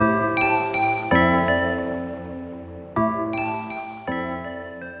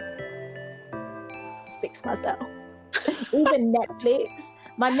fix myself. Even Netflix.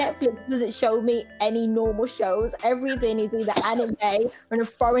 My Netflix doesn't show me any normal shows. Everything is either anime or in a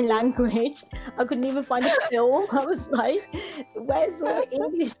foreign language. I couldn't even find a film. I was like, where's all the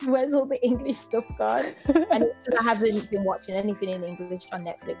English? Where's all the English stuff gone? And I haven't been watching anything in English on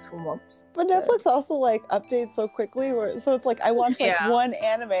Netflix for months. But Netflix also like updates so quickly, so it's like I watch like one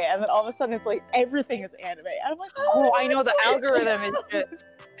anime, and then all of a sudden it's like everything is anime. And I'm like, oh, I know the algorithm is just.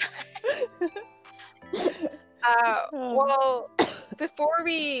 Well, before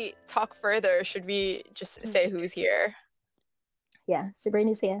we talk further, should we just say who's here? Yeah,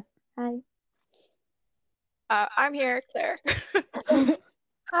 Sabrina's here. Hi. I'm here, Claire.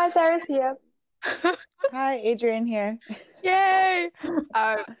 Hi, Sarah's here. Hi, Adrian here. Yay!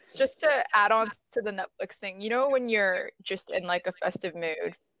 Just to add on to the Netflix thing, you know when you're just in like a festive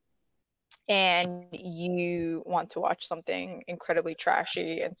mood and you want to watch something incredibly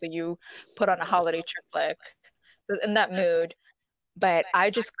trashy, and so you put on a holiday chick flick. So in that mood, but I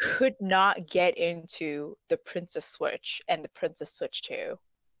just could not get into The Princess Switch and The Princess Switch 2.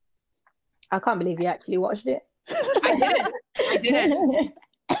 I can't believe you actually watched it. I didn't.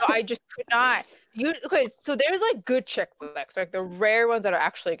 So I just could not. Okay, so there's like good chick flicks, like the rare ones that are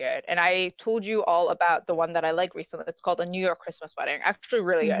actually good. And I told you all about the one that I like recently. It's called A New York Christmas Wedding. Actually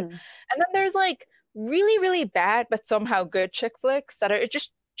really good. And then there's like really, really bad, but somehow good chick flicks that are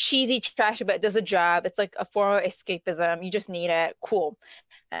just cheesy, trashy, but it does a job. It's like a form of escapism. You just need it. Cool.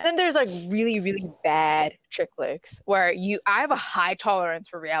 And then there's like really, really bad chick flicks where I have a high tolerance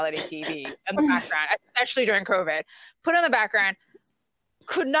for reality TV in the background, especially during COVID. Put in the background,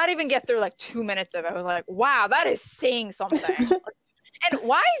 could not even get through like 2 minutes of it. I was like, wow, that is saying something. And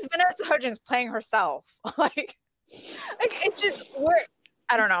why is Vanessa Hudgens playing herself? like it's just,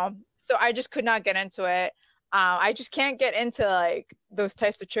 I don't know. So I just could not get into it. I just can't get into like those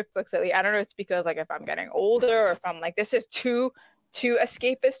types of chick flicks lately. I don't know if it's because like if I'm getting older or if I'm like, this is too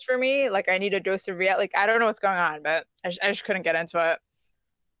escapist for me. Like I need a dose of reality. Like I don't know what's going on, but I just couldn't get into it.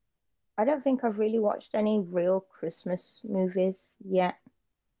 I don't think I've really watched any real Christmas movies yet.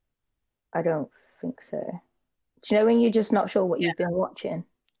 I don't think so. Do you know when you're just not sure what you've been watching?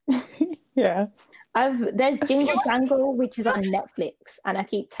 Yeah. There's Jingle Jangle, which is on Netflix, and I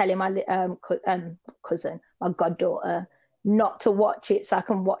keep telling my cousin, my goddaughter, not to watch it so I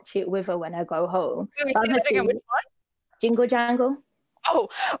can watch it with her when I go home. Wait, say that again, which one? Jingle Jangle.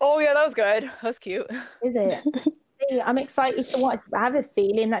 Oh yeah, that was good. That was cute. Is it? I'm excited to watch. I have a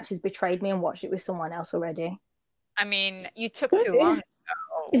feeling that she's betrayed me and watched it with someone else already. I mean, you took too long.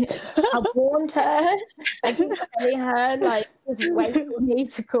 I warned her. I keep telling her, like, just wait for me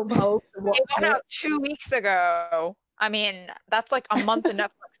to come home. It went out 2 weeks ago. I mean, that's like a month of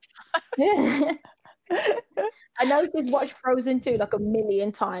Netflix. I know she's watched Frozen 2 like a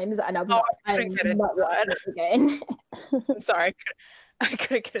million times, and I'm not watching it again. I'm sorry. I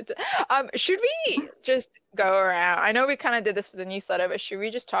couldn't get it. Should we just go around? I know we kind of did this for the newsletter, but should we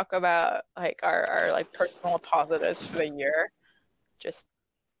just talk about like our like personal positives for the year? Just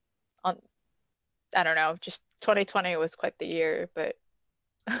on, I don't know, just 2020 was quite the year, but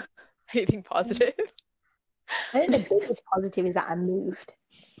anything positive? I think the biggest positive is that I moved.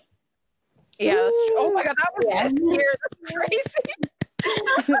 Yeah, that's true. Oh my god, that was this year. That's crazy.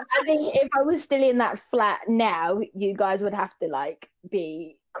 I think if I was still in that flat now, you guys would have to like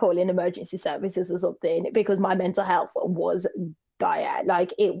be calling emergency services or something, because my mental health was dire.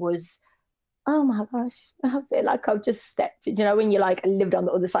 Like it was, oh my gosh, I feel like I've just stepped, you know, when you like lived on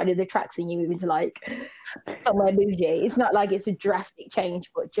the other side of the tracks and you move into like somewhere bougie. It's not like it's a drastic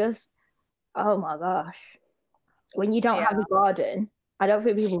change, but just, oh my gosh, when you don't have a garden, I don't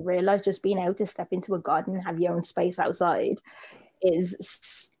think people realize just being able to step into a garden and have your own space outside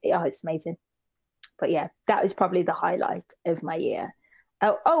is, it's amazing. But yeah, that is probably the highlight of my year.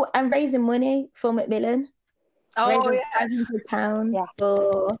 Oh, and raising money for Macmillan. Oh, yeah. £500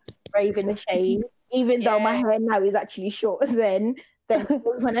 for Braving the Shade, even though my hair now is actually shorter than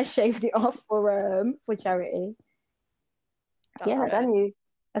when I shaved it off for charity.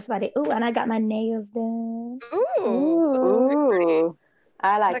 That's about it. Oh, and I got my nails done. Ooh.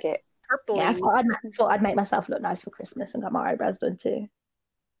 I like it. Purple. Yeah, I thought I'd make myself look nice for Christmas and got my eyebrows done too.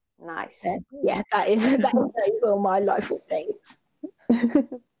 Nice. Yeah, that is all my life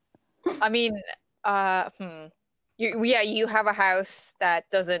updates. I mean, you have a house that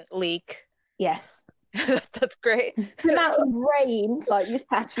doesn't leak. Yes. That's great. The amount of rain like this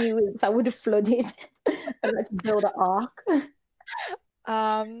past few weeks, I would have flooded and had to build an ark. No,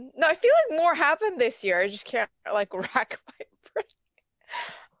 I feel like more happened this year. I just can't like rack my brain.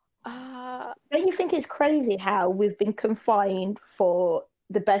 Don't you think it's crazy how we've been confined for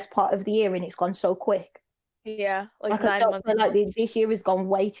the best part of the year and it's gone so quick? Yeah, like Like I 9 don't months. feel like this year has gone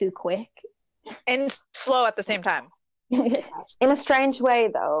way too quick. And slow at the same time. In a strange way,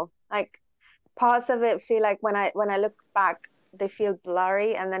 though, like parts of it feel like when I look back, they feel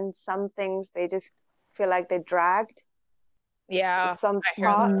blurry, and then some things they just feel like they dragged. Yeah, Some I hear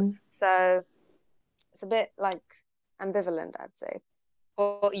that. parts, so it's a bit like ambivalent, I'd say.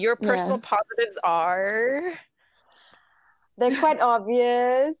 Well, your personal positives are they're quite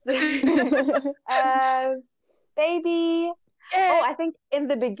obvious. Baby. Oh, I think in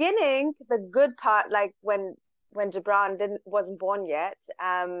the beginning, the good part, like when Gibran wasn't born yet,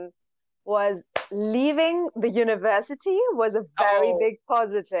 was leaving the university was a very big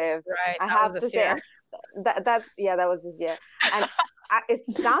positive. Right, I have to say that was this year, and it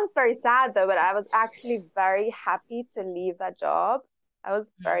sounds very sad though, but I was actually very happy to leave that job. I was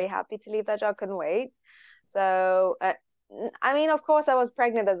very happy to leave that job. Couldn't wait. So I mean, of course, I was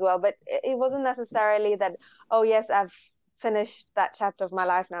pregnant as well, but it wasn't necessarily that, oh, yes, I've finished that chapter of my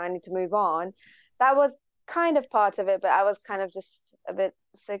life now, I need to move on. That was kind of part of it, but I was kind of just a bit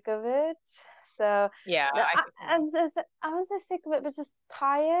sick of it. So yeah, I was just sick of it, but just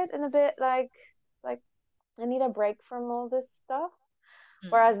tired and a bit like I need a break from all this stuff.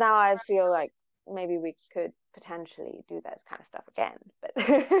 Whereas now I feel like maybe we could potentially do this kind of stuff again. But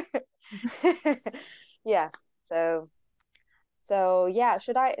yeah, so yeah,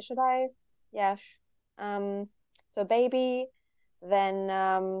 should I yeah so baby, then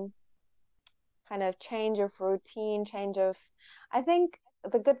kind of change of routine, I think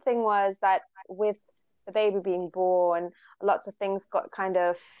the good thing was that with the baby being born, lots of things got kind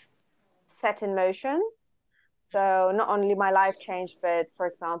of set in motion. So not only my life changed, but for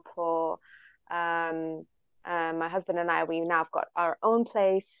example, my husband and I, we now have got our own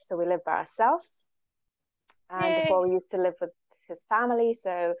place, so we live by ourselves. And before we used to live with his family,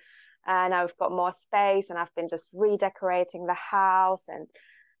 so now we've got more space, and I've been just redecorating the house and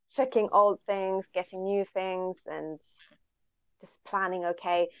checking old things, getting new things, and just planning.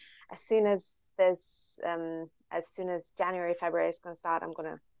 Okay, as soon as January, February is going to start, I'm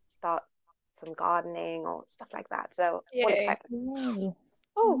going to start some gardening or stuff like that. So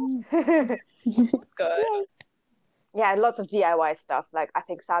good. Yeah, lots of DIY stuff. Like I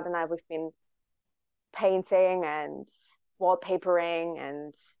think Sad and I, we've been painting and wallpapering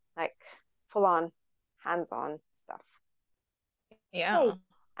and like full on hands-on stuff. Yeah. Hey,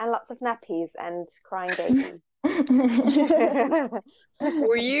 and lots of nappies and crying babies.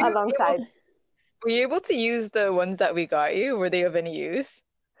 Were you alongside? Were you able to use the ones that we got you? Were they of any use?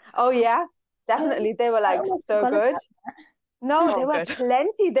 Oh yeah, definitely. They were like so good. No, there were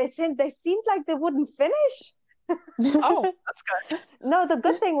plenty. They seemed like they wouldn't finish. Oh, that's good. No, the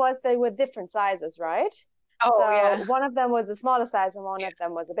good thing was they were different sizes, right? Oh, so yeah. One of them was a smaller size and one of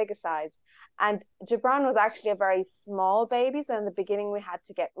them was a bigger size. And Gibran was actually a very small baby. So in the beginning, we had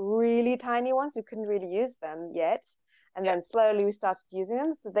to get really tiny ones. We couldn't really use them yet. And then slowly we started using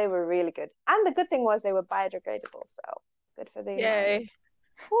them. So they were really good. And the good thing was they were biodegradable. So good for the environment.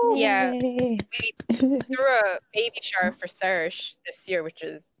 Woo. Yeah, we threw a baby shower for Sarish this year, which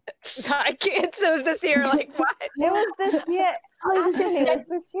is I can't. So it was this year. Like what? It was this year. Actually, it was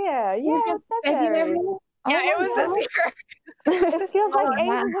this year. Yeah, it was February. Yeah, it was this year. It feels like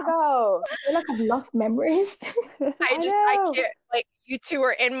ages ago. I feel like I've lost memories. I can't. Like you two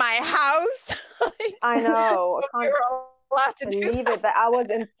were in my house. Like, I know. I can't allowed to believe it that I was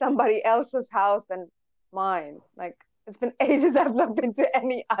in somebody else's house than mine. Like it's been ages I've not been to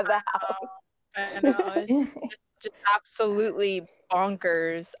any other house. I know. It's just absolutely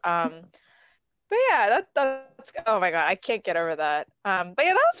bonkers. But yeah, that's oh my god, I can't get over that. But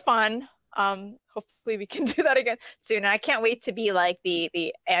yeah, that was fun. Hopefully we can do that again soon. And I can't wait to be like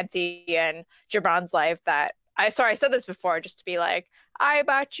the auntie in Gibran's life that I said this before, just to be like, I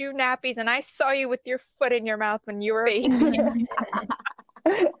bought you nappies and I saw you with your foot in your mouth when you were a baby.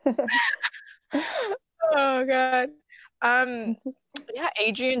 Oh god. Yeah,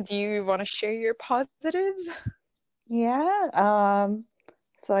 Adrian, do you want to share your positives? Yeah.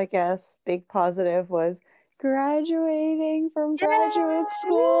 So I guess big positive was graduating from graduate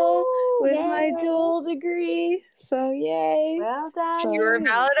school with my dual degree. So yay. Well done. You were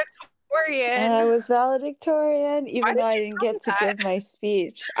valedictorian. And I was valedictorian, even though I didn't get to give my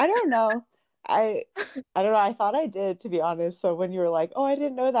speech. I don't know. I don't know. I thought I did, to be honest. So when you were like, oh, I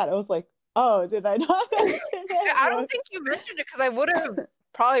didn't know that, I was like, oh, did I not mention it? I don't think you mentioned it because I would have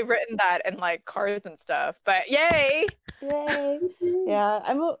probably written that in like cards and stuff. But yay! Yeah,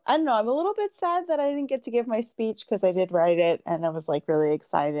 I don't know. I'm a little bit sad that I didn't get to give my speech because I did write it and I was like really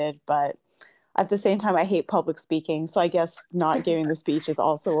excited. But at the same time, I hate public speaking, so I guess not giving the speech is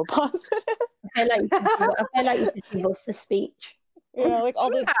also a positive. feel like you should give us the speech. Like all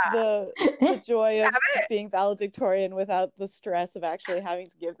the joy of Have it. being valedictorian without the stress of actually having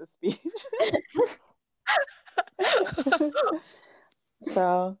to give the speech.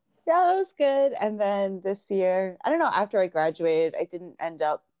 So yeah, that was good. And then this year, I don't know, after I graduated, I didn't end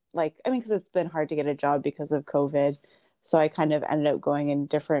up because it's been hard to get a job because of COVID. So I kind of ended up going in a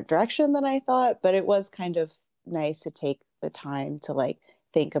different direction than I thought, but it was kind of nice to take the time to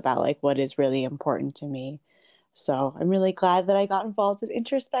think about what is really important to me. So I'm really glad that I got involved in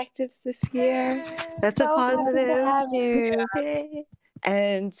introspectives this year. That's a So happy to positive. have you. Yay.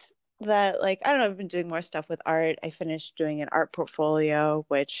 And that I don't know, I've been doing more stuff with art. I finished doing an art portfolio,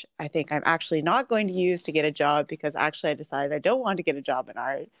 which I think I'm actually not going to use to get a job, because actually I decided I don't want to get a job in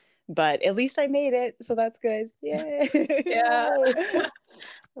art, but at least I made it, so that's good. Yay. Yeah.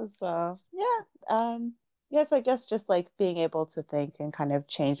 So so I guess just being able to think and kind of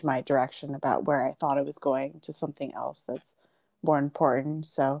change my direction about where I thought I was going to something else that's more important.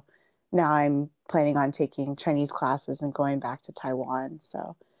 So now I'm planning on taking Chinese classes and going back to Taiwan.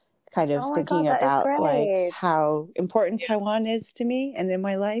 So kind of Oh my thinking God, that is about great. how important Taiwan is to me and in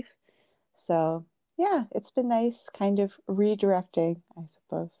my life. So yeah, it's been nice kind of redirecting, I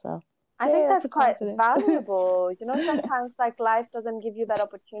suppose. So I think that's that's a quite positive. valuable. Sometimes life doesn't give you that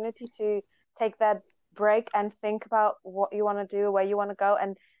opportunity to take that break and think about what you want to do, where you want to go,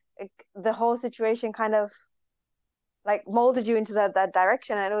 and the whole situation kind of molded you into that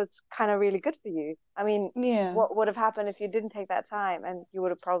direction, and it was kind of really good for you. I mean, Yeah. what would have happened if you didn't take that time, and you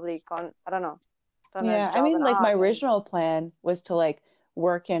would have probably gone, I don't know, done a Yeah, job I mean, in my art. original plan was to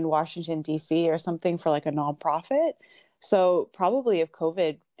work in Washington, D.C. or something for a nonprofit. So probably if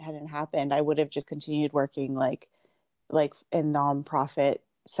COVID hadn't happened, I would have just continued working like in nonprofit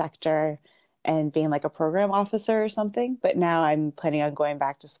sector and being a program officer or something. But now I'm planning on going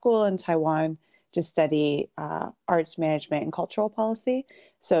back to school in Taiwan to study arts management and cultural policy.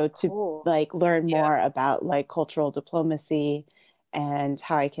 So to Cool. learn Yeah. more about cultural diplomacy and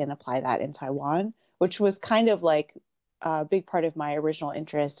how I can apply that in Taiwan, which was kind of a big part of my original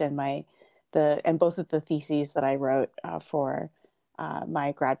interest and both of the theses that I wrote for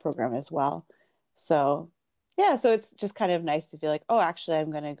my grad program as well. So yeah, so it's just kind of nice to feel oh, actually,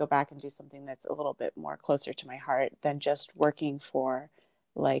 I'm going to go back and do something that's a little bit more closer to my heart than just working for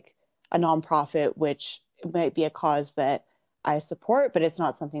a nonprofit, which might be a cause that I support, but it's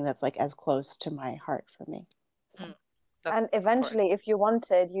not something that's as close to my heart for me. So. And eventually, if you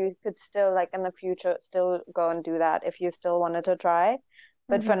wanted, you could still in the future still go and do that if you still wanted to try.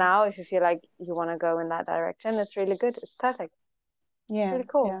 But for now, if you feel like you want to go in that direction, it's really good. It's perfect. Yeah. Really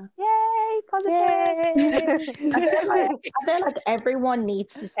cool. Yeah. Yay, positive. Yay! I feel like everyone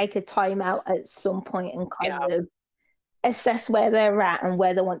needs to take a time out at some point and kind of assess where they're at and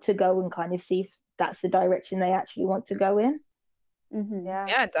where they want to go, and kind of see if that's the direction they actually want to go in. Mm-hmm.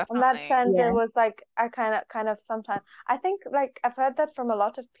 Yeah, definitely. In that sense, it was I kind of sometimes, I think I've heard that from a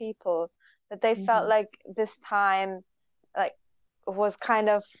lot of people, that they felt like this time was kind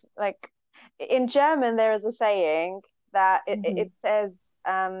of in German there is a saying that it says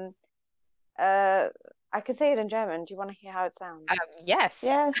I could say it in German. Do you want to hear how it sounds? Yes.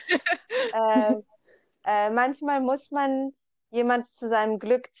 Manchmal muss man jemand zu seinem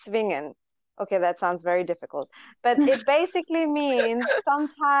Glück zwingen. Okay, that sounds very difficult. But it basically means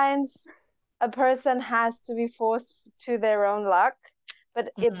sometimes a person has to be forced to their own luck.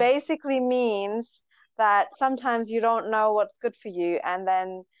 But it basically means that sometimes you don't know what's good for you. And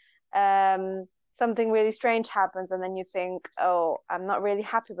then something really strange happens. And then you think, oh, I'm not really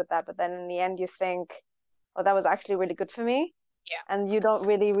happy with that. But then in the end, you think, oh, that was actually really good for me. Yeah. And you don't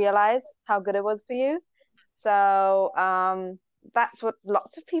really realize how good it was for you. So that's what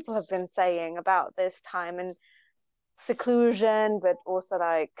lots of people have been saying about this time and seclusion, but also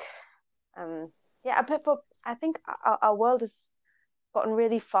I think our world has gotten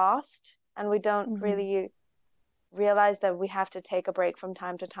really fast, and we don't really realize that we have to take a break from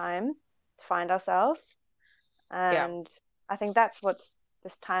time to time to find ourselves. And I think that's what's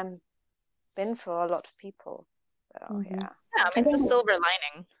this time been for a lot of people. So yeah, it's a silver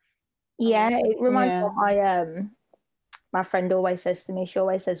lining. Yeah, it reminds me of my friend always says to me, she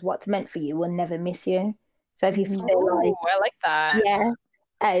always says, what's meant for you will never miss you. So if you feel I like that. Yeah.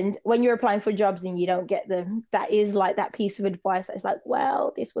 And when you're applying for jobs and you don't get them, that is that piece of advice that's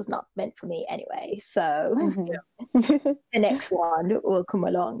well, this was not meant for me anyway. So the next one will come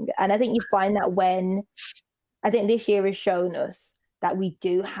along. And I think you find that I think this year has shown us that we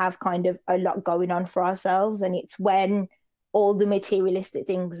do have kind of a lot going on for ourselves. And it's when all the materialistic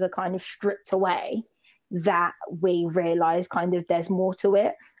things are kind of stripped away that we realize kind of there's more to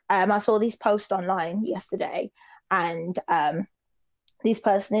it. I saw this post online yesterday, and this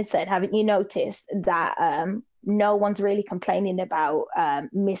person had said, haven't you noticed that no one's really complaining about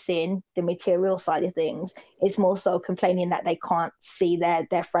missing the material side of things? It's more so complaining that they can't see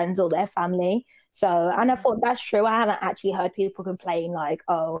their friends or their family. So, and I thought that's true. I haven't actually heard people complain like,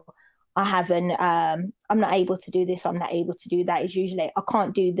 oh, I haven't, I'm not able to do this, I'm not able to do that. It's usually, I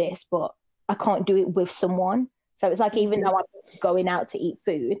can't do this, but I can't do it with someone. So it's like, even though I'm going out to eat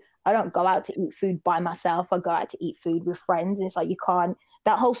food, I don't go out to eat food by myself. I go out to eat food with friends. And it's like, you can't,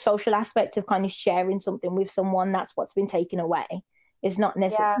 that whole social aspect of kind of sharing something with someone, that's what's been taken away. It's not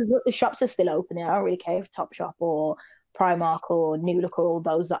necessarily, the shops are still open. I don't really care if Topshop or Primark or New Look or all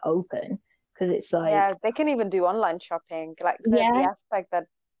those are open, because it's like... Yeah, they can even do online shopping. Like the aspect that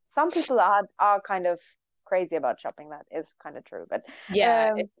some people are kind of crazy about shopping, that is kind of true. But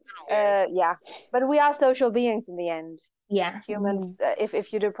but we are social beings in the end. Humans,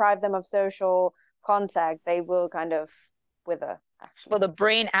 if you deprive them of social contact, they will kind of wither, actually. Well, the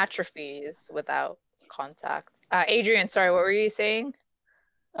brain atrophies without contact. Adrian, sorry, what were you saying?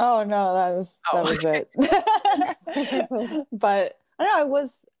 Oh no, that was it. But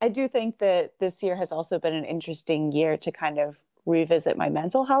I do think that this year has also been an interesting year to kind of revisit my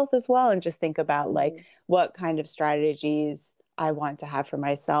mental health as well, and just think about like what kind of strategies I want to have for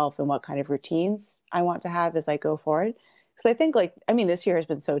myself and what kind of routines I want to have as I go forward. Because I think this year has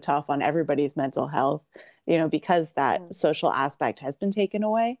been so tough on everybody's mental health, because that social aspect has been taken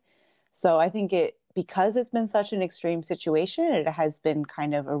away. So I think because it's been such an extreme situation, it has been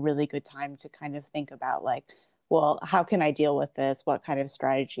kind of a really good time to kind of think about like, well, how can I deal with this? What kind of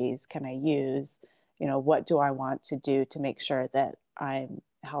strategies can I use? What do I want to do to make sure that I'm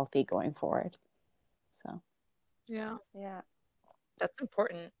healthy going forward? So, yeah, that's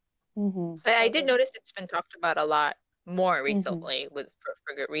important. Mm-hmm. I did notice it's been talked about a lot more recently,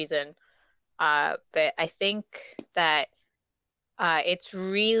 for good reason. But I think that it's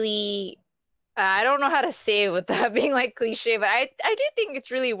really, I don't know how to say it without being like cliche, but I do think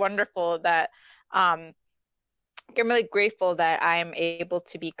it's really wonderful that I'm really grateful that I'm able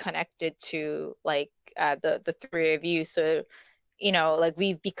to be connected to like the three of you. So, like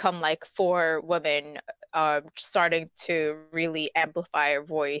we've become like 4 women starting to really amplify our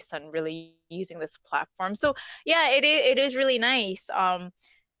voice and really using this platform. So yeah, it is really nice.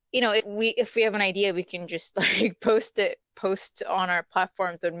 If we have an idea, we can just like post on our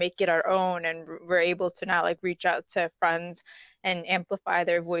platforms and make it our own, and we're able to now like reach out to friends and amplify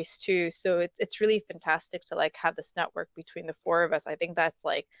their voice too. So it's really fantastic to like have this network between the 4 of us. I think that's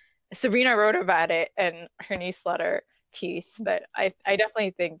like, Sabrina wrote about it in her newsletter piece, but I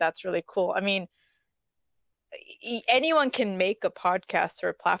definitely think that's really cool. I mean, anyone can make a podcast or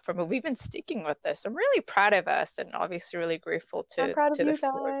a platform, but we've been sticking with this. I'm really proud of us, and obviously really grateful to the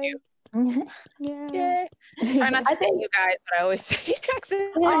 4 of you. Yeah. Try not to say you guys, but I always say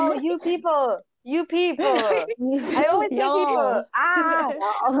accidentally. Oh, you people. I always say people. Y'all,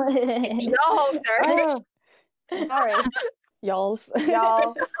 sorry. Sorry. Y'all.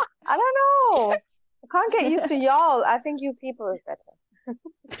 I don't know. I can't get used to y'all. I think you people is better.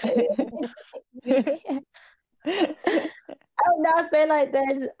 I don't know. I feel like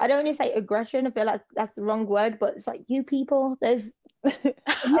I don't want to say aggression. I feel like that's the wrong word, but it's like you people. There's. I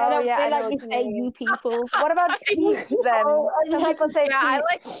don't feel like you say you people. What about peeps then? Some people say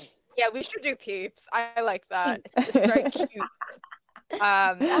peeps. We should do peeps. I like that. It's very cute.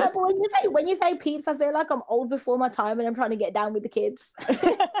 But when you say peeps, I feel like I'm old before my time and I'm trying to get down with the kids.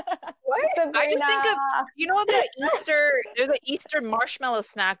 What? I just think of, there's an Easter marshmallow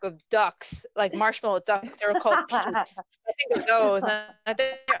snack of ducks, like marshmallow ducks. They're called peeps. I think of those, and I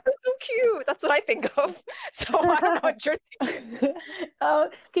think they're so cute. That's what I think of. So I don't know what you're thinking. Oh,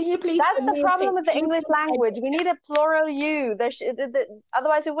 can you please? That's the problem with the English language. We need a plural you.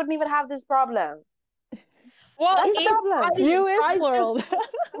 Otherwise, we wouldn't even have this problem. Well, that's the problem. You is plural.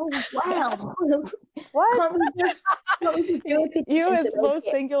 Oh, wow. What? You is both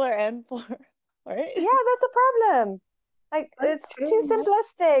singular and plural, right? Yeah, that's a problem. Like, it's too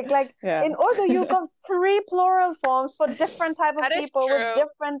simplistic. Like, in order, you've got 3 plural forms for different type of people with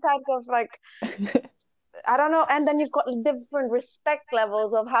different types of, like, I don't know. And then you've got different respect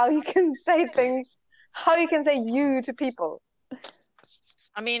levels of how you can say things, how you can say you to people.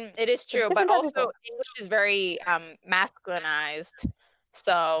 I mean, it is true, but also English is very masculinized.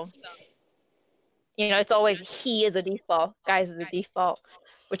 So, it's always he is a default, guys is a default,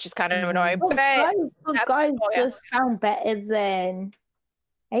 which is kind of annoying. But guys just sound better than,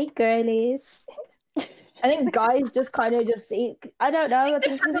 hey, girlies. I think guys just kind of I don't know. I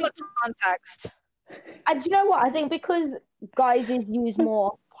think depends on the context. And do you know what? I think because guys is used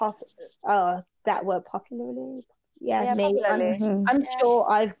more that word popularly. Yeah, me. popularly. I'm Yeah. sure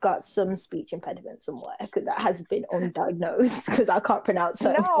I've got some speech impediment somewhere that has been undiagnosed because I can't pronounce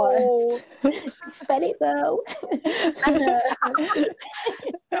certain words. Spell it though.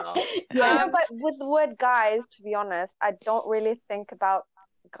 Yeah, but with the word guys, to be honest, I don't really think about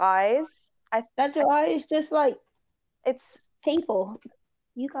guys. It's just like It's people.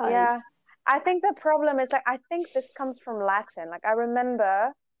 You guys. Yeah, I think the problem is like I think this comes from Latin. Like I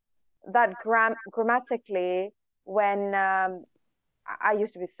remember that grammatically when I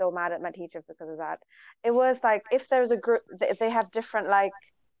used to be so mad at my teachers because of that. It was like if there's a group, they have different like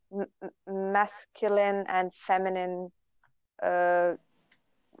masculine and feminine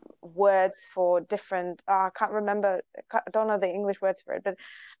words for different. I can't remember. I don't know the English words for it, but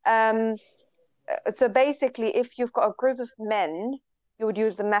so basically, if you've got a group of men, you would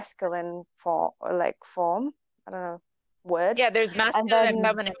use the masculine form. I don't know, word. Yeah, there's masculine and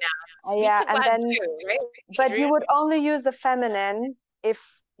feminine nouns. Yeah, and then too, right? but you would only use the feminine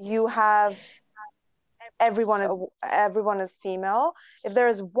if you have everyone is female. If there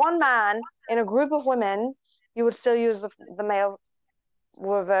is one man in a group of women, you would still use the male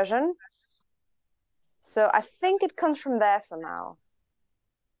version. So I think it comes from there somehow.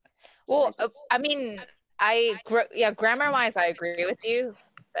 Well, I mean, grammar-wise, I agree with you,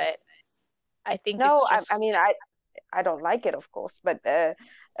 but I think I don't like it, of course, but no.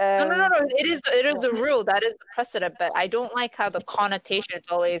 It is a rule. That is the precedent, but I don't like how the connotation. It's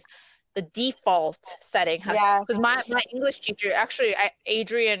always the default setting. Because my English teacher, actually,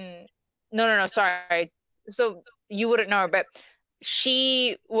 Adrian. No, sorry. So you wouldn't know her, but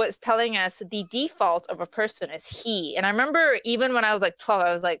she was telling us the default of a person is he. And I remember even when I was like 12,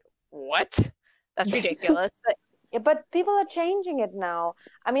 I was like, what? That's ridiculous. But people are changing it now.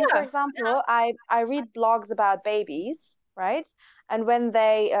 I mean, for example, I read blogs about babies, right? And when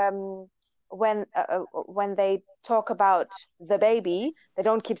they when they talk about the baby, they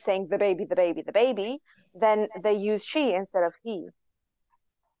don't keep saying the baby, the baby, the baby. Then they use she instead of he.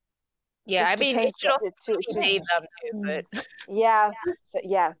 Yeah, I mean, it should also be them too, but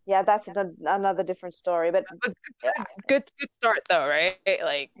that's another different story. But good start though, right?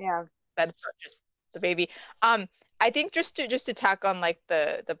 Like that's just the baby. I think just to tack on like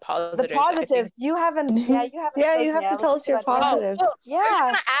the positives. The positives you haven't. Yeah, you have to tell us your positives. I was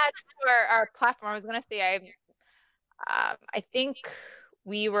gonna add to our platform. I was gonna say I think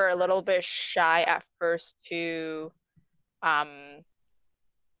we were a little bit shy at first to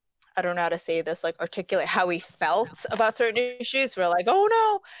I don't know how to say this, like articulate how we felt about certain issues. We're like, oh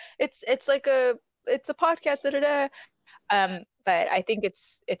no, it's a podcast, but I think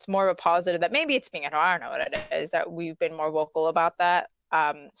it's more of a positive that maybe it's being, I don't know what it is, that we've been more vocal about that.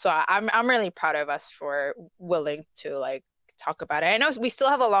 So I'm really proud of us for willing to like talk about it. I know we still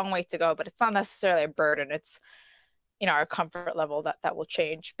have a long way to go, but it's not necessarily a burden. It's, our comfort level that will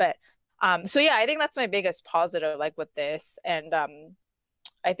change. But so yeah, I think that's my biggest positive, like with this. And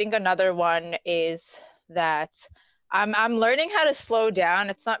I think another one is that I'm learning how to slow down.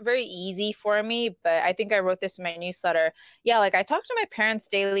 It's not very easy for me, but I think I wrote this in my newsletter. Yeah, like I talk to my parents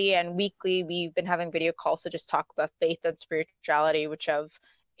daily and weekly. We've been having video calls to just talk about faith and spirituality, which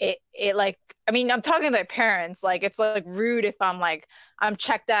it like, I mean, I'm talking to my parents, like it's like rude if I'm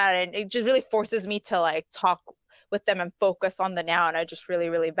checked out, and it just really forces me to like talk with them and focus on the now. And I just really,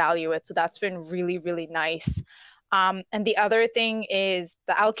 really value it. So that's been really, really nice. And the other thing is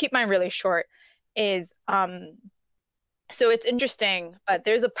that I'll keep mine really short is, so it's interesting, but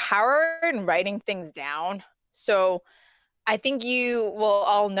there's a power in writing things down. So I think you will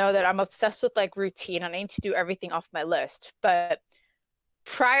all know that I'm obsessed with like routine and I need to do everything off my list. But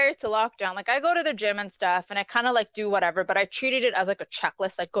prior to lockdown, like I go to the gym and stuff and I kind of like do whatever, but I treated it as like a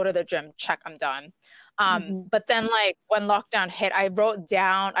checklist, like go to the gym, check, I'm done. But then like when lockdown hit, I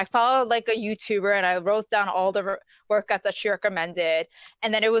followed like a YouTuber and I wrote down all the workouts that she recommended.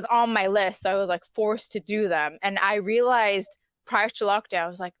 And then it was on my list. So I was like forced to do them. And I realized prior to lockdown, I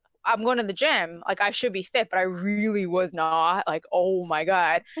was like, I'm going to the gym. Like I should be fit, but I really was not. Like, oh my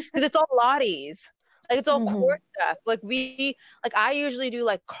God. Because it's all Pilates. Like it's all core stuff. Like I usually do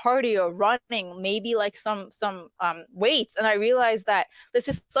like cardio, running, maybe like some weights. And I realized that this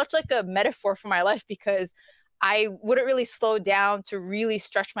is such like a metaphor for my life because I wouldn't really slow down to really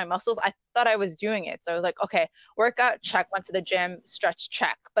stretch my muscles. I thought I was doing it. So I was like, okay, workout, check, went to the gym, stretch,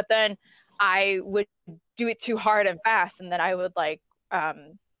 check. But then I would do it too hard and fast. And then I would like, my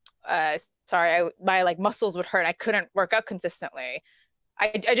like muscles would hurt. I couldn't work out consistently.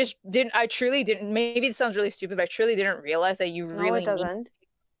 I truly didn't, maybe it sounds really stupid, but I truly didn't realize that you really it doesn't.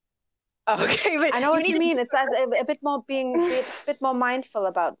 Okay, but I know what you need mean. It's a bit more bit more mindful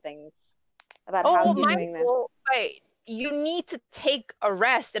about things, about how oh, you're doing them. mindful, but you need to take a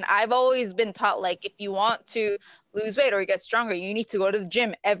rest. And I've always been taught, like, if you want to lose weight or get stronger, you need to go to the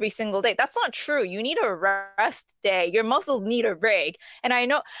gym every single day. That's not true. You need a rest day. Your muscles need a break. And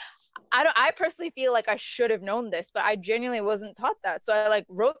I personally feel like I should have known this, but I genuinely wasn't taught that. So I like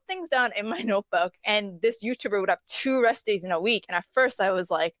wrote things down in my notebook, and this YouTuber would have 2 rest days in a week. And at first I was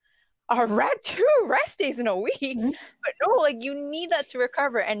like, two rest days in a week. Mhm. But no, like you need that to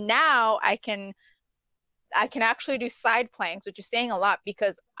recover. And now I can actually do side planks, which is saying a lot,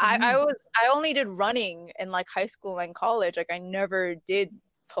 because I only did running in like high school and college. Like I never did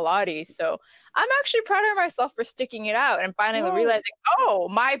Pilates. So I'm actually proud of myself for sticking it out and finally Yay. realizing, oh,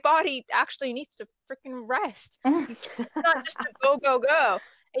 my body actually needs to freaking rest. It's not just a go, go, go.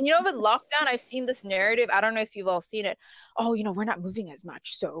 And you know, with lockdown, I've seen this narrative. I don't know if you've all seen it. Oh, you know, we're not moving as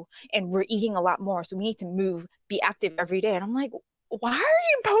much. So, and we're eating a lot more. So we need to move, be active every day. And I'm like, why are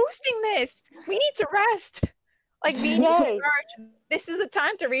you posting this? We need to rest. Like we need to Yay. recharge. This is the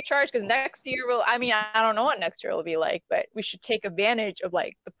time to recharge, because next year I don't know what next year will be like, but we should take advantage of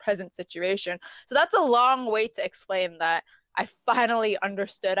like the present situation. So that's a long way to explain that I finally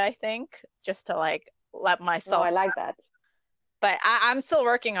understood, I think, just to like let Oh, myself. I like that. But I'm still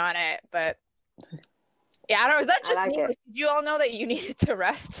working on it. But yeah, I don't know. Is that I just like me? it. Like, did you all know that you needed to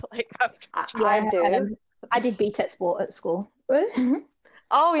rest? Like after I do. I did BTEC sport at school.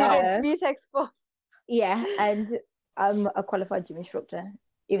 Oh, you did BTEC sports. Yeah, and I'm a qualified gym instructor,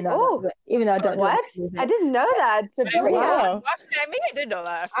 even though Oh, I don't do what? anything with I it. didn't know that. Wow. Maybe I did know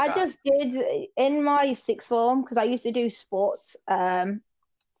that. I just did in my sixth form, because I used to do sports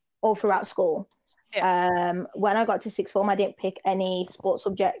all throughout school. Yeah. When I got to sixth form, I didn't pick any sports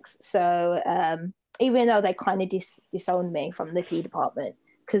subjects. So even though they kind of disowned me from the PE department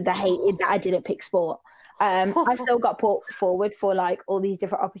because they hated that I didn't pick sport, I still got put forward for like all these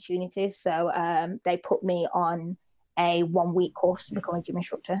different opportunities. So they put me on a 1-week course to become a gym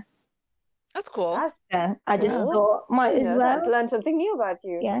instructor. That's cool. I just cool. thought might as well. Learn something new about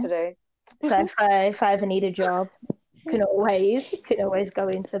you today. So if I ever need a job, can always go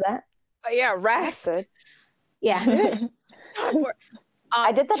into that. But yeah, That's rest. good. Yeah.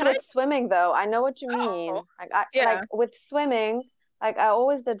 I did that with swimming though. I know what you mean. Like with swimming, like I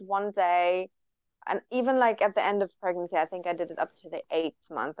always did one day, and even like at the end of pregnancy, I think I did it up to the 8th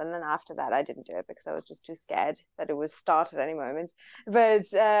month, and then after that I didn't do it because I was just too scared that it would start at any moment. But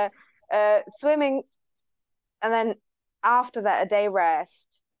swimming, and then after that a day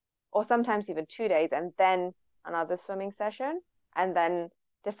rest, or sometimes even 2 days, and then another swimming session, and then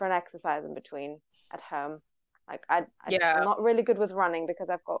different exercise in between at home. Like I'm not really good with running because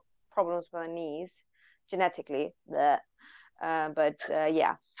I've got problems with my knees genetically.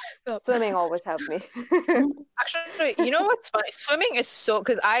 Swimming always helped me. Actually, you know what's funny? Swimming is so,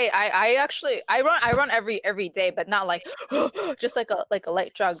 because I run every day, but not like just like a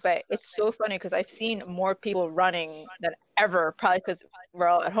light jog. But it's so funny because I've seen more people running than ever, probably because we're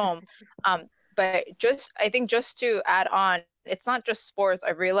all at home. But I think just to add on, it's not just sports.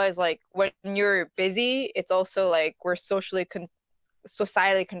 I realize like when you're busy, it's also like we're socially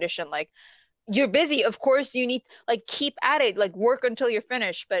conditioned. Like you're busy, of course you need like keep at it, like work until you're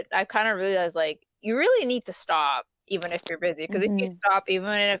finished. But I kind of realized like you really need to stop even if you're busy, because if you stop,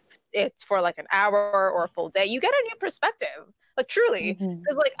 even if it's for like an hour or a full day, you get a new perspective. Like truly,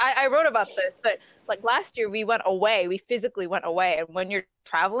 because like I wrote about this, but like last year we physically went away, and when you're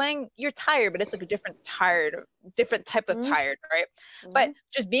traveling, you're tired, but it's like a different type of tired, right? But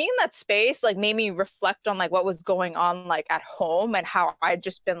just being in that space like made me reflect on like what was going on like at home and how I'd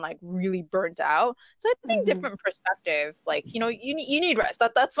just been like really burnt out. So I think different perspective, like you need rest.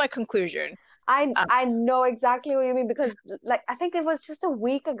 That's my conclusion. I know exactly what you mean, because like I think it was just a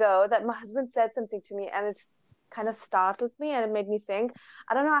week ago that my husband said something to me, and it's kind of startled me and it made me think.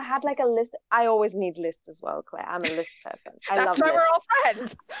 I don't know, I had like a list. I always need lists as well, Claire. I'm a list person. That's why we're all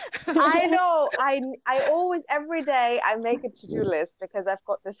friends. I know. I always, every day I make a to-do list because I've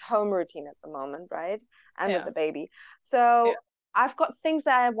got this home routine at the moment, right? And with the baby. So I've got things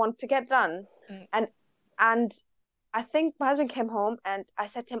that I want to get done. And I think my husband came home and I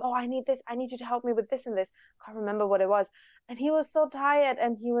said to him, oh, I need this. I need you to help me with this and this. Can't remember what it was. And he was so tired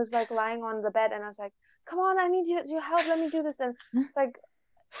and he was like lying on the bed, and I was like, come on, I need you help. Let me do this. And it's like,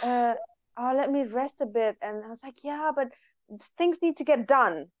 oh, let me rest a bit. And I was like, yeah, but things need to get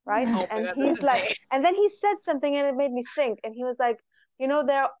done, right? And he's like, and then he said something and it made me think. And he was like, there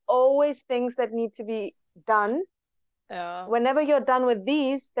are always things that need to be done. Whenever you're done with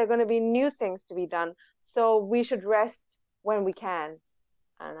these, there are going to be new things to be done. So we should rest when we can.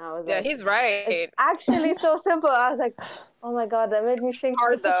 And I was Yeah, like, he's right. it's actually so simple. I was like, oh my God, that made me think for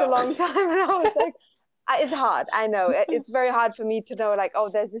Hard, such a though. long time. And I was like, it's hard. I know. It's very hard for me to know, like, oh,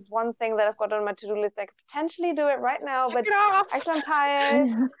 there's this one thing that I've got on my to-do list. I could potentially do it right now, Check but it off. actually I'm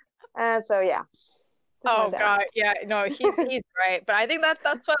tired. And so, yeah. Just Oh my dad. God, yeah, no, he's right. But I think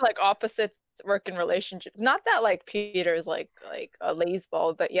that's why like opposites work in relationships. Not that like Peter's like a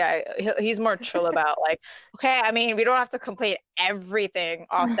lazerball, but yeah, he's more chill about like, okay, I mean, we don't have to complete everything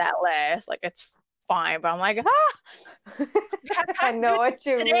off that list. Like it's fine. But I'm like, I know what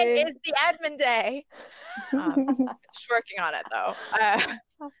you today mean. is the admin day. Just working on it though.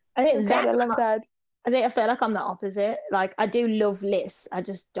 I think God, I love that. I feel like I'm the opposite. Like I do love lists, I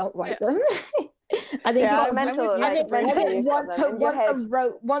just don't write them. I think Yeah, what- mental, I think- like, I think mentally you've got them in your head.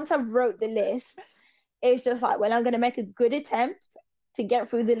 once I've wrote the list, it's just like when I'm going to make a good attempt to get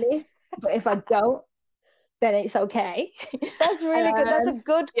through the list, but if I don't, then it's okay. That's really good. That's a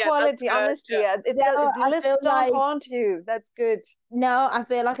good Yeah, quality, that's good, honestly. yeah. The I list feel don't like- haunt you. That's good. No, I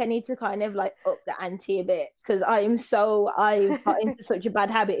feel like I need to kind of like up the ante a bit because I've got into such a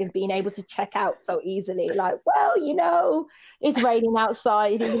bad habit of being able to check out so easily. Like, well, it's raining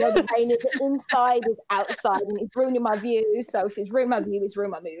outside. The rain is inside, is outside, and it's ruining my view. So if it's ruining my view, it's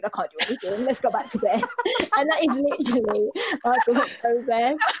ruining my mood. I can't do anything. Let's go back to bed. And that is literally my thought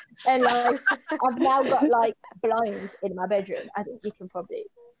process. And like, I've now got like blinds in my bedroom. I think you can probably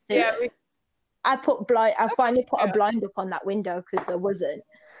see. Yeah, I finally put a blind up on that window because there wasn't.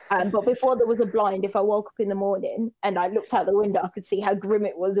 But before there was a blind, if I woke up in the morning and I looked out the window, I could see how grim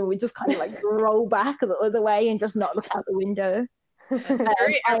it was, and we just kind of like roll back the other way and just not look out the window.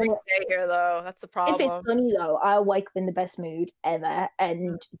 every day here though. That's the problem. If it's sunny though, I'll wake up in the best mood ever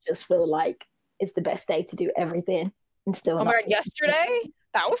and just feel like it's the best day to do everything. And still, oh my God, yesterday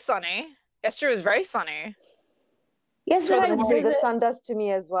that was sunny. Yesterday was very sunny. Yesterday Honestly, the sun does to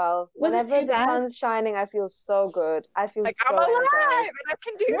me as well. Was it Whenever too the bad? sun's shining, I feel so good. I feel Like so I'm alive energized. and I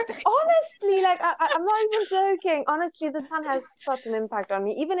can do things. Honestly, like I'm not even joking. Honestly, the sun has such an impact on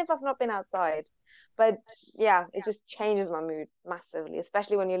me, even if I've not been outside. But yeah, it just changes my mood massively,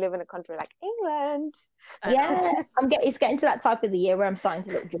 especially when you live in a country like England. Yeah, it's getting to that type of the year where I'm starting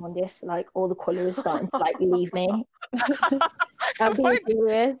to look jaundiced. Like all the colours starting to like leave me. I'm being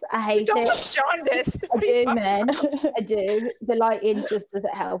serious. I hate Don't it. look jaundiced. I do, man. I do. The lighting just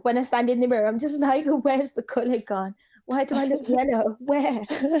doesn't help. When I stand in the mirror, I'm just like, where's the colour gone? Why do I look yellow? Where?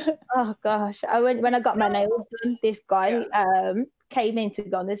 Oh gosh. When I got my nails done, this guy came in to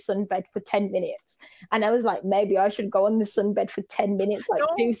go on the sunbed for 10 minutes. And I was like, maybe I should go on the sunbed for 10 minutes, like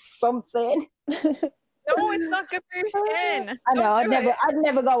do something. No, it's not good for your skin. I know, I'd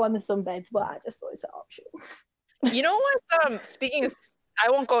never go on the sunbeds, but I just thought it's an option. You know what? Speaking of, I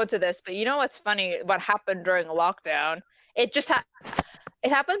won't go into this, but you know what's funny? What happened during lockdown? It just it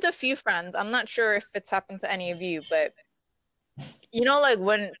happened to a few friends. I'm not sure if it's happened to any of you, but like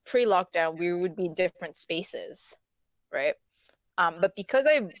when pre-lockdown, we would be in different spaces, right? But because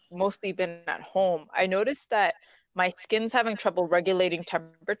I've mostly been at home, I noticed that my skin's having trouble regulating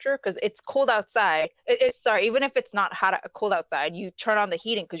temperature because it's cold outside. Sorry, even if it's not cold outside, you turn on the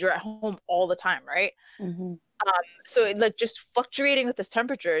heating because you're at home all the time, right? Mm-hmm. So it like just fluctuating with the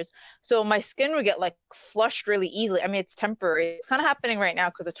temperatures. So my skin would get like flushed really easily. I mean, it's temporary. It's kind of happening right now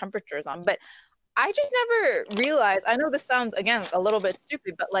because the temperature is on. But I just never realized, I know this sounds, again, a little bit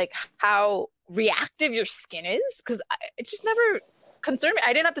stupid, but like how reactive your skin is, because it just never concerned me.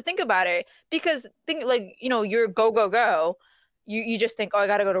 I didn't have to think about it because you're go. You just think, oh, I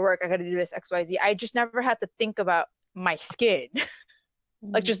got to go to work. I got to do this, X, Y, Z. I just never had to think about my skin.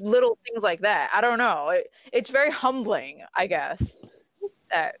 Like just little things like that. I don't know. It's very humbling, I guess.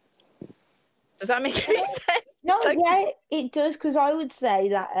 Does that make any sense? No, yeah, it does, because I would say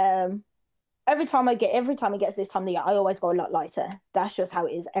that every time it gets this time of the year, I always go a lot lighter. That's just how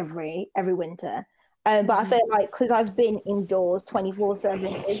it is every winter. But I feel like because I've been indoors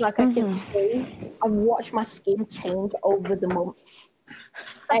 24/7, it's like I can see, I've watched my skin change over the months.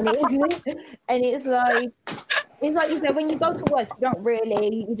 And it's like you said, when you go to work,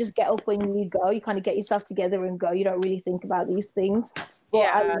 you just get up when you go, you kind of get yourself together and go. You don't really think about these things. But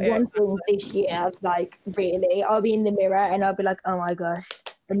one thing this year, I was like, really, I'll be in the mirror and I'll be like, oh my gosh,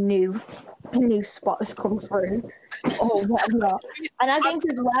 a new spot has come through or whatnot. And I think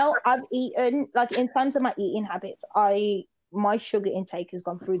as well, I've eaten, like in terms of my eating habits, my sugar intake has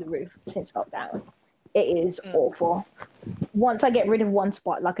gone through the roof since lockdown. It is awful. Once I get rid of one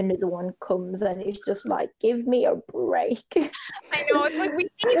spot, like another one comes and it's just like, give me a break. I know, it's like, we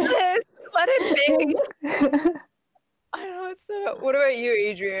need this. Let it be. I know, it's so... What about you,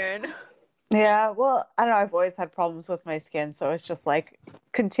 Adrienne? Yeah, well, I don't know. I've always had problems with my skin, so it's just like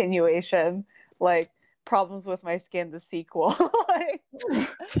continuation, like problems with my skin, the sequel. Like,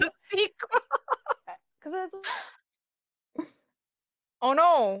 The sequel. because it's Oh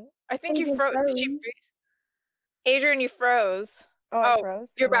no! I think you Adrian froze. Did she froze. freeze? Adrian, you froze. I froze.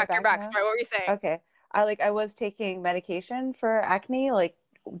 You're Am I back. You're back. now? Sorry, what were you saying? Okay. I was taking medication for acne like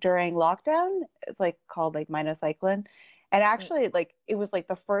during lockdown. It's like called like minocycline. And actually like it was like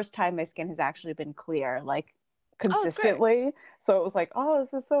the first time my skin has actually been clear like Oh, that's great. consistently. So it was like, oh,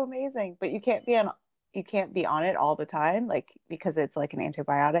 this is so amazing. But you can't be on it all the time like because it's like an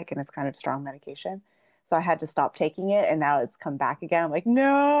antibiotic and it's kind of strong medication. So I had to stop taking it and now it's come back again. I'm like,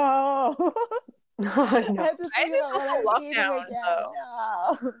 no. I had to I think think about this what is I'm eating lockdown, again.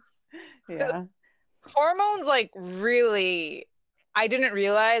 though. No. Yeah. Hormones, like, really, I didn't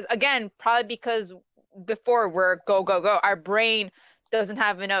realize, again, probably because before we're go, go, go, our brain doesn't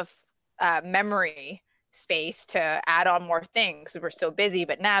have enough memory space to add on more things. We're so busy,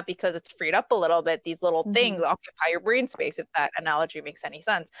 but now because it's freed up a little bit, these little things occupy your brain space, if that analogy makes any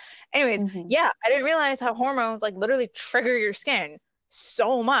sense. Anyways, yeah, I didn't realize how hormones like literally trigger your skin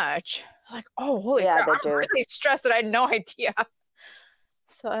so much. Like, oh, holy crap, I'm really stressed and I had no idea.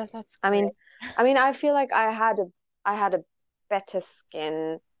 So that's great. I mean, I feel like I had a better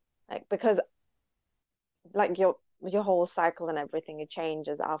skin, like because like your whole cycle and everything, it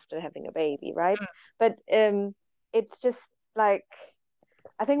changes after having a baby, right? But it's just like,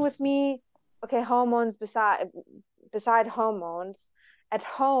 I think with me, okay, hormones beside hormones, at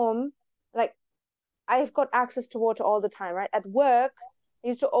home, like I've got access to water all the time, right? At work, I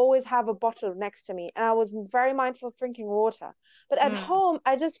used to always have a bottle next to me and I was very mindful of drinking water. But at home,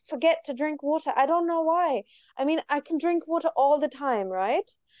 I just forget to drink water. I don't know why. I mean, I can drink water all the time, right?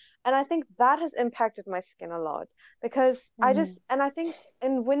 And I think that has impacted my skin a lot because and I think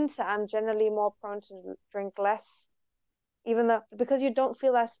in winter, I'm generally more prone to drink less, even though, because you don't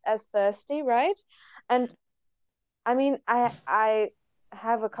feel as thirsty, right? And I mean, I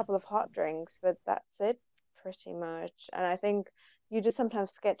have a couple of hot drinks, but that's it pretty much. And I think you just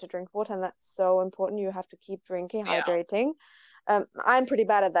sometimes forget to drink water, and that's so important. You have to keep drinking, hydrating. I'm pretty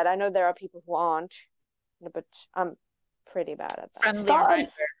bad at that. I know there are people who aren't, but I'm pretty bad at that.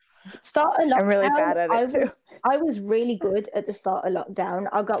 I'm really bad at it too. I was really good at the start of lockdown.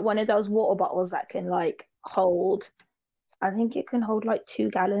 I got one of those water bottles that can like hold, I think it can hold like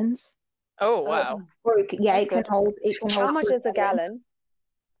 2 gallons. Oh wow! Or it can hold. How much is a gallon?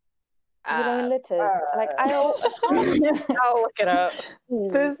 You know, in liters. Like I'll look it up.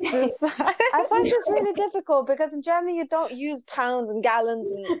 I find this really difficult because in Germany you don't use pounds and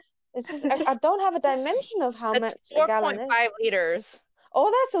gallons, and it's just I don't have a dimension of how much a gallon is. 4.5 liters. Oh,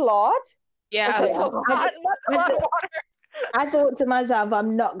 that's a lot. Yeah, Okay. that's a lot. That's a lot of water. I thought to myself,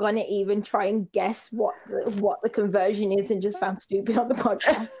 I'm not going to even try and guess what the conversion is and just sound stupid on the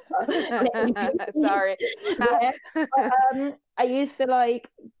podcast. Sorry. But, I used to like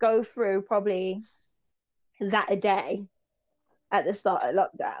go through probably that a day at the start of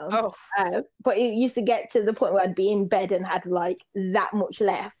lockdown. But it used to get to the point where I'd be in bed and had like that much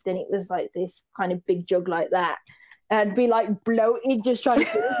left, and it was like this kind of big jug like that. And be like bloated, just trying to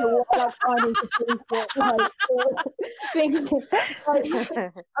finish the water, trying to finish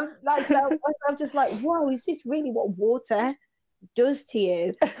it. I'm just like, whoa, is this really what water does to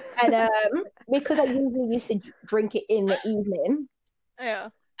you? And because I usually used to drink it in the evening,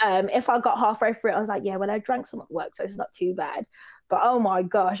 if I got halfway through it, I was like, yeah, well, I drank some at work, so it's not too bad. But oh my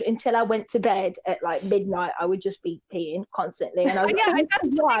gosh, until I went to bed at like midnight, I would just be peeing constantly. And I was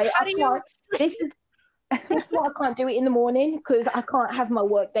this is why I can't do it in the morning, because I can't have my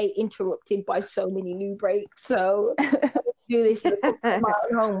work day interrupted by so many new breaks. So I do this in my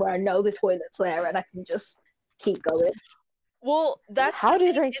own home where I know the toilet's there and I can just keep going. Well, that's how do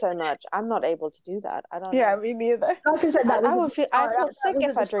you drink so much? I'm not able to do that. I don't know. Yeah, me neither. Like I said, I feel sick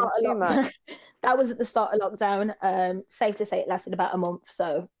if I drink too much. That was at the start of lockdown. Safe to say it lasted about a month.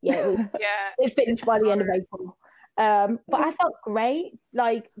 So yeah, it finished by the end of April. But I felt great,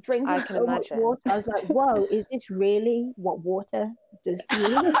 like drinking so much water. I was like, whoa, is this really what water does to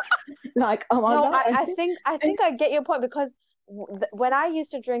you? Like, oh my God. I think I get your point, because when I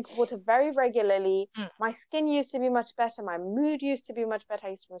used to drink water very regularly, my skin used to be much better, my mood used to be much better,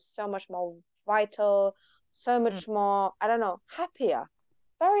 I used to be so much more vital, so much more, I don't know, happier.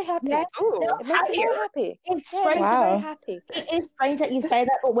 Very happy. Yeah. It makes me so happy. It's strange. Very happy. It is strange that you say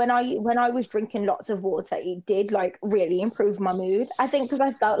that, but when I was drinking lots of water, it did like really improve my mood. I think because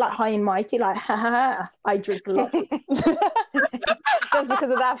I felt like high and mighty, like I drink a lot. Just because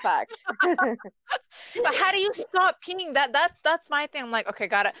of that fact. But how do you stop peeing? That's my thing. I'm like, okay,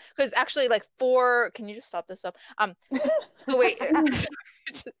 got it. Because actually, like can you just stop this up? So wait,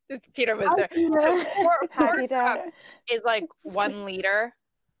 just Peter was there. So four cups is like 1 liter.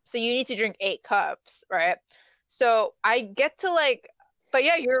 So you need to drink 8 cups, right? So I get to like, but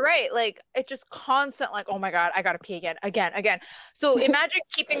yeah, you're right. Like it's just constant, like, oh my God, I gotta pee again. So imagine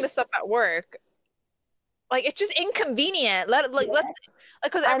keeping this up at work. Like it's just inconvenient. Let's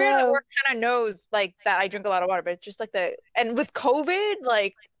because everyone at work kind of knows like that I drink a lot of water, but it's just like and with COVID,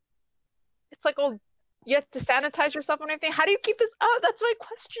 like it's like you have to sanitize yourself and everything. How do you keep this up? That's my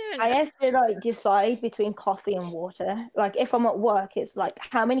question. I have to like decide between coffee and water. Like if I'm at work, it's like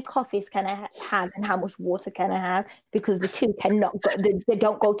how many coffees can I have and how much water can I have, because the two cannot go, they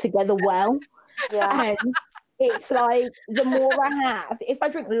don't go together well. Yeah. And it's like the more I have, if I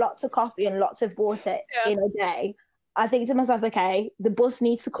drink lots of coffee and lots of water in a day, I think to myself, okay, the bus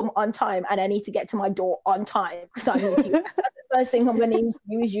needs to come on time and I need to get to my door on time because I need to. That's the first thing I'm going to need to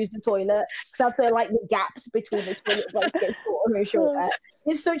do is use the toilet, because I feel like the gaps between the toilet like get shorter and shorter.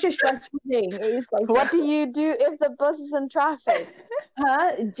 It's such a stressful thing. It is so what do you do if the bus is in traffic?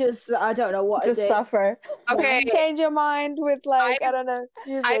 Just I don't know what. Just suffer. Okay, change your mind with like I don't know.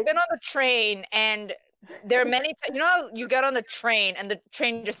 Music. I've been on the train and there are many you know you get on the train and the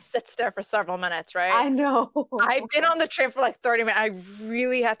train just sits there for several minutes, right? I know. I've been on the train for like 30 minutes. I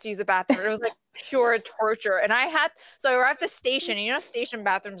really had to use the bathroom. It was like pure torture. And so I arrived at the station, and you know station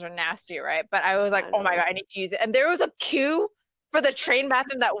bathrooms are nasty, right? But I was like, oh my God, I need to use it. And there was a queue for the train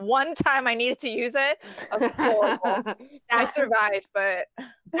bathroom that one time I needed to use it. I was horrible. I survived, but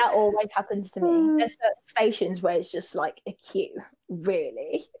that always happens to me. There's certain stations where it's just like a queue,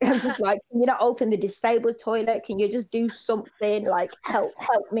 really. I'm just like, can you not open the disabled toilet? Can you just do something like help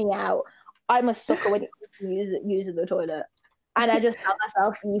me out? I'm a sucker when it comes to using the toilet. And I just tell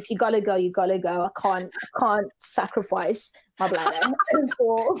myself, if you gotta go, you gotta go. I can't sacrifice my bladder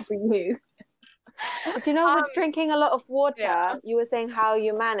for you. But you know, with drinking a lot of water, you were saying how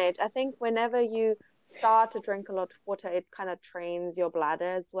you manage. I think whenever you start to drink a lot of water, it kind of trains your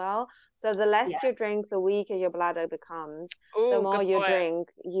bladder as well. So the less you drink, the weaker your bladder becomes. Ooh, the more you drink,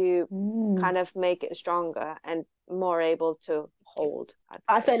 you kind of make it stronger and more able to hold.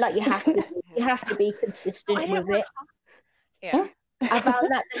 I feel like you have to be consistent with it. Yeah. I found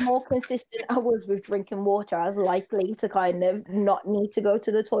that the more consistent I was with drinking water, I was likely to kind of not need to go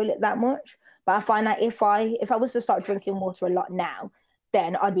to the toilet that much. But I find that if I was to start drinking water a lot now,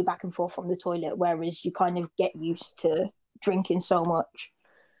 then I'd be back and forth from the toilet, whereas you kind of get used to drinking so much.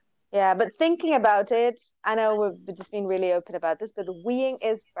 Yeah, but thinking about it, I know we've just been really open about this, but weeing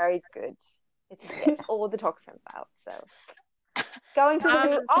is very good. It gets all the toxins out, so going to the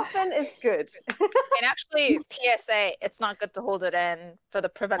loo often is good. And actually, PSA, it's not good to hold it in for the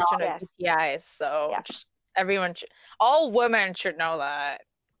prevention of UTIs. So just all women should know that.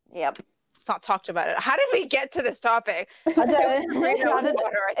 Yep. It's not talked about it. How did we get to this topic? It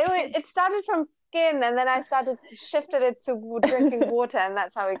started from skin, and then I shifted it to drinking water, and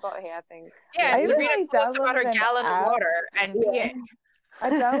that's how we got here, I think. Yeah, Sabrina told us about her gallon of water and peeing. I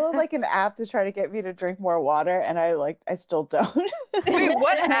download like an app to try to get me to drink more water, and I still don't. Wait,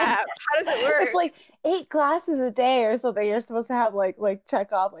 what app? How does it work? It's like 8 glasses a day or something. You're supposed to have like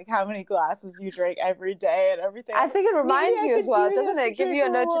check off like how many glasses you drink every day and everything. I think it reminds you as well, doesn't it? Give you a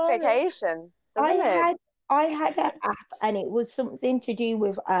notification. I had an app, and it was something to do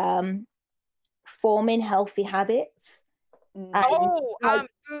with forming healthy habits. No,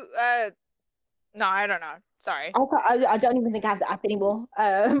 I don't know. Sorry. I don't even think I have the app anymore.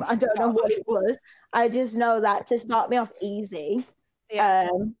 I don't know what it was. I just know that to start me off easy,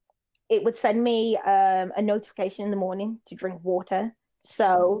 it would send me a notification in the morning to drink water.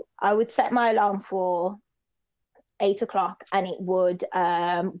 So I would set my alarm for 8 o'clock, and it would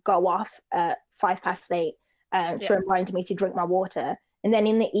go off at 8:05 to remind me to drink my water. And then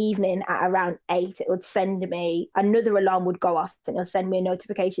in the evening at around 8, it would send me, another alarm would go off, and it'll send me a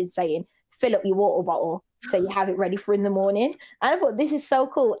notification saying, fill up your water bottle so you have it ready for in the morning. And I thought, this is so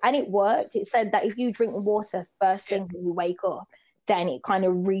cool. And it worked. It said that if you drink water first thing when you wake up, then it kind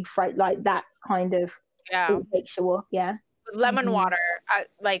of refresh, like that kind of wakes you up. Yeah. With lemon water, I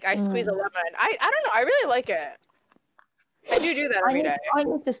squeeze a lemon. I don't know. I really like it. I do that every day. I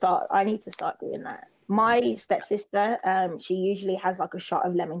need to start doing that. My stepsister, she usually has like a shot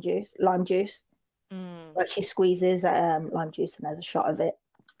of lime juice. But she squeezes lime juice and has a shot of it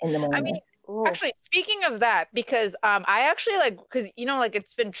in the morning. I mean, Ooh. Actually, speaking of that, because I actually like, because like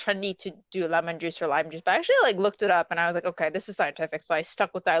it's been trendy to do lemon juice or lime juice, but I actually like looked it up and I was like, okay, this is scientific, so I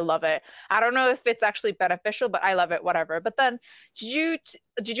stuck with it. I love it. I don't know if it's actually beneficial, but I love it, whatever. But then, did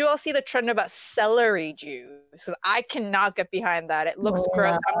you all see the trend about celery juice? Because I cannot get behind that. It looks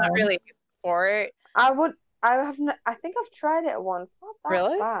gross. I'm not really for it. I think I've tried it once. Not that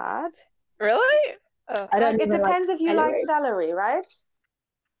Really? bad. Really? I don't It even depends if you like celery. celery, right?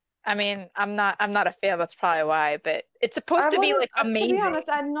 I mean, I'm not a fan. That's probably why. But it's supposed to be like amazing. To be honest,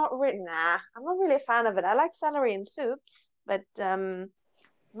 I'm not really a fan of it. I like celery in soups, but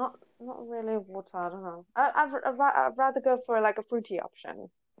not really water. I don't know. I'd rather go for like a fruity option.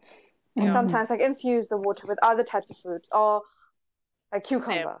 And sometimes like infuse the water with other types of fruits or like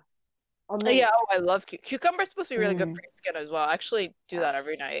cucumber. Or mint. Yeah, I love cucumber. Supposed to be really good for your skin as well. I actually do that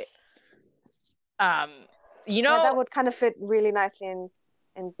every night. That would kind of fit really nicely in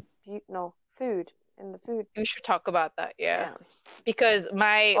food. We should talk about that, yeah. Because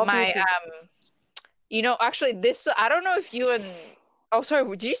my actually this, I don't know if you and sorry,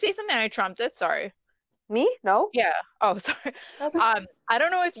 did you say something? I trumped it, sorry. Me? No. Yeah. Oh, sorry. I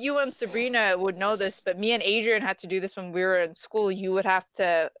don't know if you and Sabrina would know this, but me and Adrian had to do this when we were in school. You would have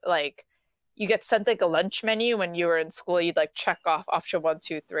to like, you get sent like a lunch menu when you were in school. You'd like check off option 1,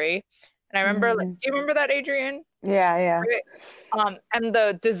 2, 3. And I remember, like, do you remember that, Adrian? Yeah. And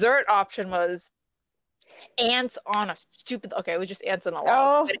the dessert option was ants on a stupid. Okay, it was just ants on a log.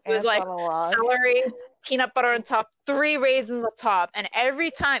 Oh, but it was like celery, peanut butter on top, 3 raisins on top, and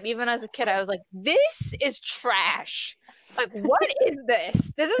every time, even as a kid, I was like, "This is trash. Like, what is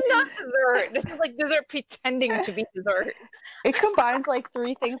this? This is not dessert. This is like dessert pretending to be dessert." It combines like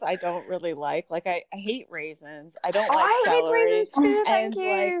 3 things I don't really like. Like I hate raisins. I don't like I celery. hate raisins too. Thank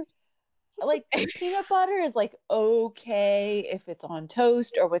you. Like peanut butter is like okay if it's on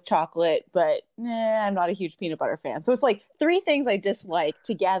toast or with chocolate, but I'm not a huge peanut butter fan. So it's like 3 things I dislike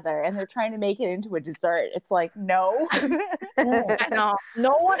together, and they're trying to make it into a dessert. It's like no. I know.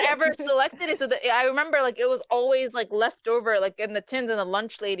 No one ever selected it. So I remember like it was always like left over like in the tins, and the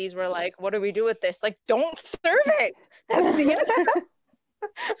lunch ladies were like, "What do we do with this? Like, don't serve it." That's the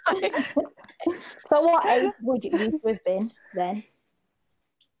end. So what age would you have been then?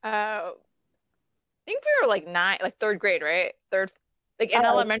 I think we were like 9, like 3rd grade, right? Like in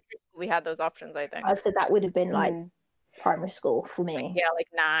elementary school, we had those options, I think. I said that would have been like primary school for me. Yeah, like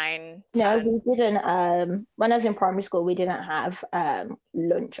 9. 10. No, we didn't. When I was in primary school, we didn't have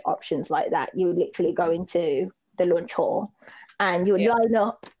lunch options like that. You would literally go into the lunch hall and you would line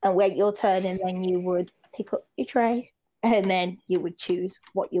up and wait your turn, and then you would pick up your tray and then you would choose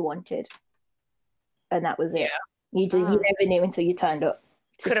what you wanted. And that was it. You never knew until you turned up.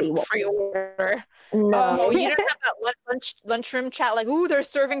 Couldn't pre-order. No. Oh, you didn't have that lunchroom chat like, "Ooh, they're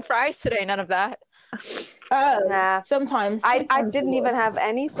serving fries today." None of that. Nah. Sometimes I didn't even have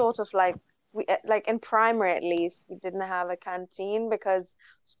any sort of like in primary at least we didn't have a canteen because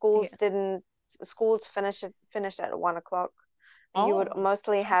schools finished at 1 o'clock. You would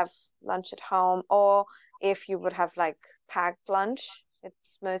mostly have lunch at home, or if you would have like packed lunch.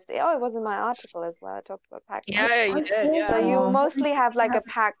 It's mostly it was in my article as well. I talked about packed lunch. Yeah, you did. Yeah. So you mostly have like a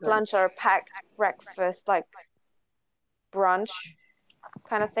packed lunch or a packed breakfast, like brunch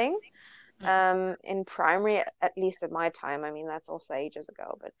kind of thing. In primary, at least at my time. I mean, that's also ages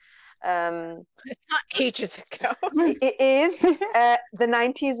ago, but it's not ages ago. It is. The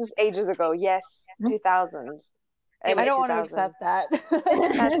 90s is ages ago. Yes, 2000. I don't want to accept that.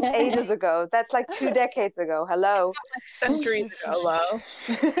 That's ages ago. That's like 2 decades ago. Hello. Like centuries ago. Hello.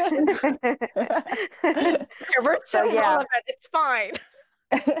 We're so relevant. It's fine.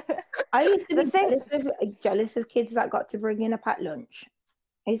 I used to be jealous of kids that got to bring in a packed lunch.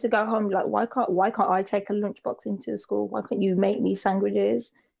 I used to go home like, why can't I take a lunchbox into school? Why can't you make me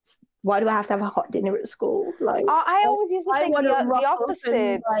sandwiches? Why do I have to have a hot dinner at school? Like, I always used to think the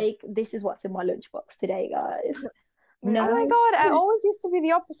opposite. Like, this is what's in my lunchbox today, guys. No. Oh my God, I always used to be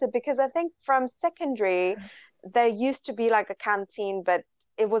the opposite because I think from secondary, there used to be like a canteen, but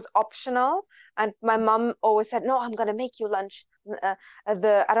it was optional. And my mum always said, "No, I'm going to make you lunch. I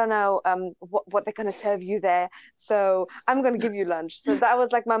don't know what they're going to serve you there. So I'm going to give you lunch." So that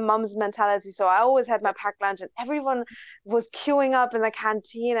was like my mum's mentality. So I always had my packed lunch and everyone was queuing up in the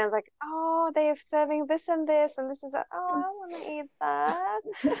canteen. I was like, "Oh, they're serving this and this and this is that. Oh, I want to eat that."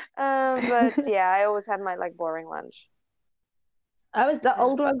 But yeah, I always had my like boring lunch. The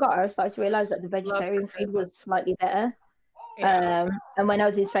older I got, I started to realize that the vegetarian food was slightly better. Yeah. And when I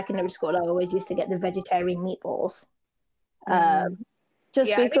was in secondary school, I always used to get the vegetarian meatballs.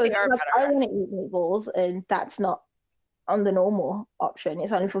 Just because I want to eat meatballs, and that's not on the normal option.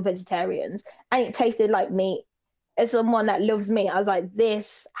 It's only for vegetarians, and it tasted like meat. As someone that loves meat, I was like,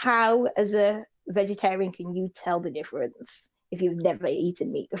 this, how as a vegetarian can you tell the difference if you've never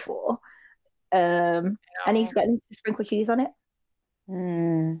eaten meat before? And he's got sprinkled cheese on it.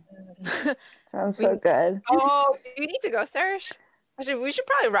 Sounds so good. Oh, do you need to go, Sarish? Actually, we should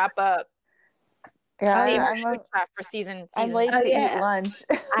probably wrap up. Yeah, for season. I'm late to eat lunch.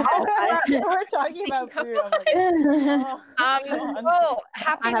 We're talking about food. Well,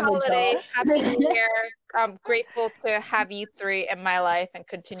 happy holidays, happy New Year. I'm grateful to have you three in my life and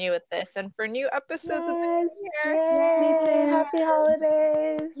continue with this, and for new episodes of the New Year. Me too. Happy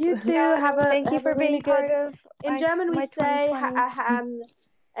holidays. You too. Thank you for being really part good. of. In German, we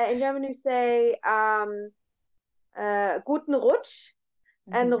say guten Rutsch.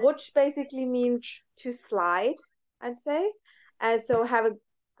 And Rutsch basically means to slide, I'd say. And so have a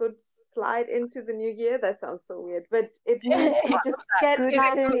good slide into the new year. That sounds so weird, but it means to just get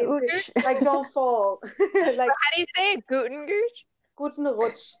happily into, like, don't fall. Like, how do you say it? Guten Rutsch? Guten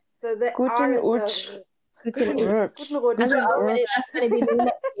Rutsch. So the Guten Rutsch. Guten Rutsch.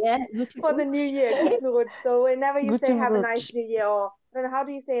 For the new year, Guten Rutsch. So whenever you say have a nice new year, or then how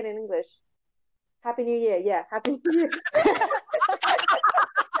do you say it in English? Happy New Year. Yeah, Happy New Year.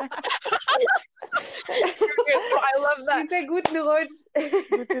 I love that. You say Guten Rutsch.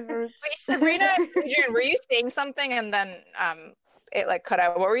 Wait, Sabrina, Adrian, were you saying something and then it like cut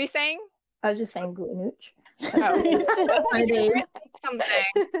out? What were you saying? I was just saying Guten Rutsch. Something.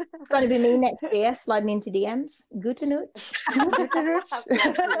 It's going to be me next year, sliding into DMs. Guten Rutsch.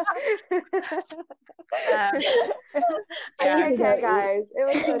 Okay, guys. It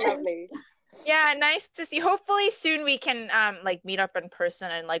was so lovely. Yeah, nice to see. Hopefully soon we can like meet up in person,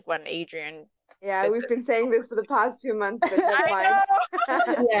 and like when Adrian. Yeah, we've been saying this for the past few months, but never mind.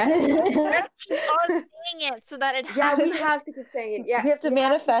 Yeah. Keep on saying it so that it happens. Yeah, we have to keep saying it. Yeah, we have to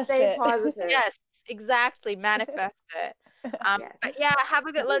manifest stay it. Positive. Yes, exactly. Manifest it. Yes. But yeah, have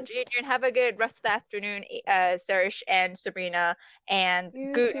a good lunch, Adrian. Have a good rest of the afternoon, Sarish and Sabrina, and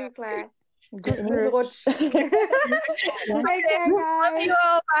you too, Claire. Guten Rutsch. Take care, guys. Love you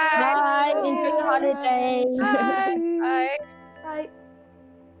all. Bye. Bye. Enjoy the holidays. Bye. Bye.